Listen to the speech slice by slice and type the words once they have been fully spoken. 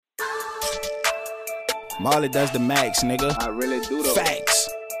Marley does the max, nigga. I really do though. Facts.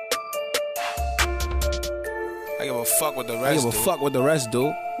 I give a fuck what the rest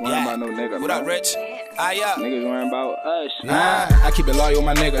do. Worrying about no nigga. What up, Rich? Niggas worrying about us. I keep it loyal with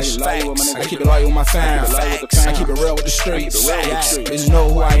my niggas. Facts. I keep it loyal with my fam. Facts. I keep it real with the streets. Facts. Bitches know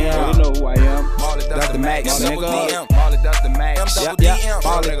who I am. They know who I am. Marley does the max, nigga. Marley does the max.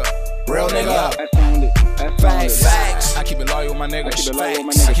 Marley nigga. Real nigga. That's on it. That's Facts. I keep it loyal with my niggas.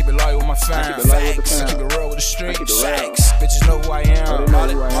 Facts. I keep it loyal with my fam. Facts. I keep it real with the streets. Facts. Bitches know who I am.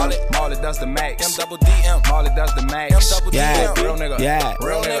 Marley does the max. Marley does the max. Yeah. Real nigga. Yeah.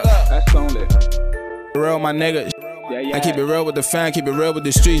 Real nigga. That's on it. Real my niggas. Yeah. I keep it real with the fan, keep it real with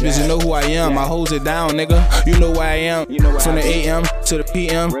the streets. Bitches know who I am. I holds it down, nigga. You know where I am. From the AM to the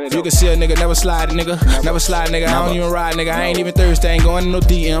PM. You can see a nigga never slide, nigga. Never slide, nigga. I don't even ride, nigga. I ain't even thirsty. I ain't going to no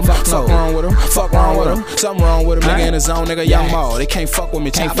DM. Fuck wrong with him. Fuck wrong with him. Something wrong with him, nigga. In the zone, nigga. Young Maul. They can't fuck with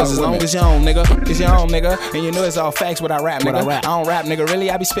me. Can't fuck as long as your own, nigga. It's your own, nigga. And you know it's all facts what I rap, nigga. I don't rap, nigga. Really,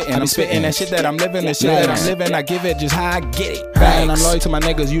 I be spitting. I'm spitting that shit that I'm living. The shit that I'm living, I give it just how I get it. And I'm loyal to my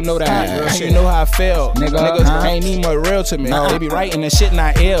niggas. You know that. And you know how I feel, niggas. Ain't even more real to me. They be writing that shit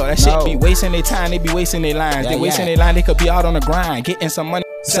not ill. That shit be wasting their time. They be wasting their lines. They wasting their line. They could be out on the grind, getting some money,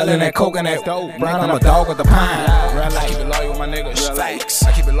 selling that coke and that dope. Brown, I'm a dog with the pine. I keep it loyal with my niggas. Facts.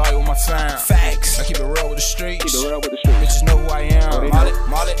 I keep it loyal with my fam. Facts. I keep it real with the streets. Bitches know who I am.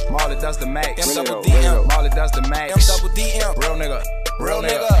 Marley does the max. Marley does the max. Real nigga. Real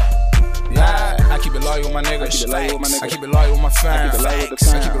nigga. Yeah, I keep it loyal with my niggas. Facts. I keep it loyal with my fam. Facts.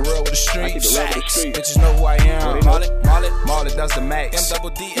 I keep it real with the streets. Facts. Bitches know who I am. Marley does the max.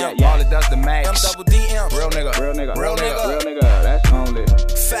 Marley does the max. Real nigga. Real nigga. That's on it.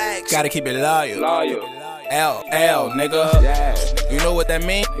 Facts. Gotta keep it loyal. LL, nigga. Yeah. You know what that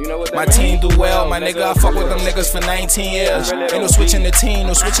mean? My team do well, my nigga. I fuck with them niggas for 19 years. Ain't no switching the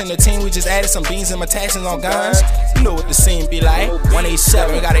team, We just added some beans and my taxes on guns. You know what the scene be like.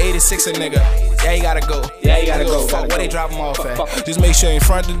 187, got an 86 a nigga. Yeah, you gotta go. Fuck where they drop them off at. Just make sure in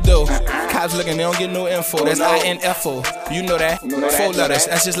front of the door. Cops looking, they don't get no info. That's INFO. You know that. 4 letters.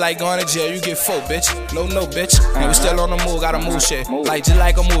 That's just like going to jail. You get 4, bitch. No, bitch. And we still on the move, gotta move shit. Like just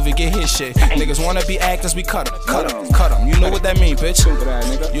like a movie, get hit shit. Niggas wanna be actors, we cut them. You know what that mean, bitch.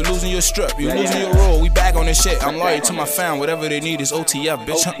 You losing your strip, you losing your role. We back on this shit. I'm loyal to my fam. Whatever they need is OTF,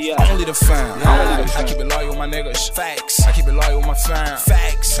 bitch. Only the fam. I keep it loyal with my niggas. Facts. I keep it loyal with my fam.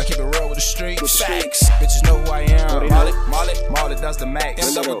 Facts. I keep it real with the streets. Facts. Bitches know who I am. Marley does the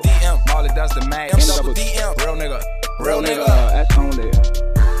max. Marley does the max. Real nigga. That's on it.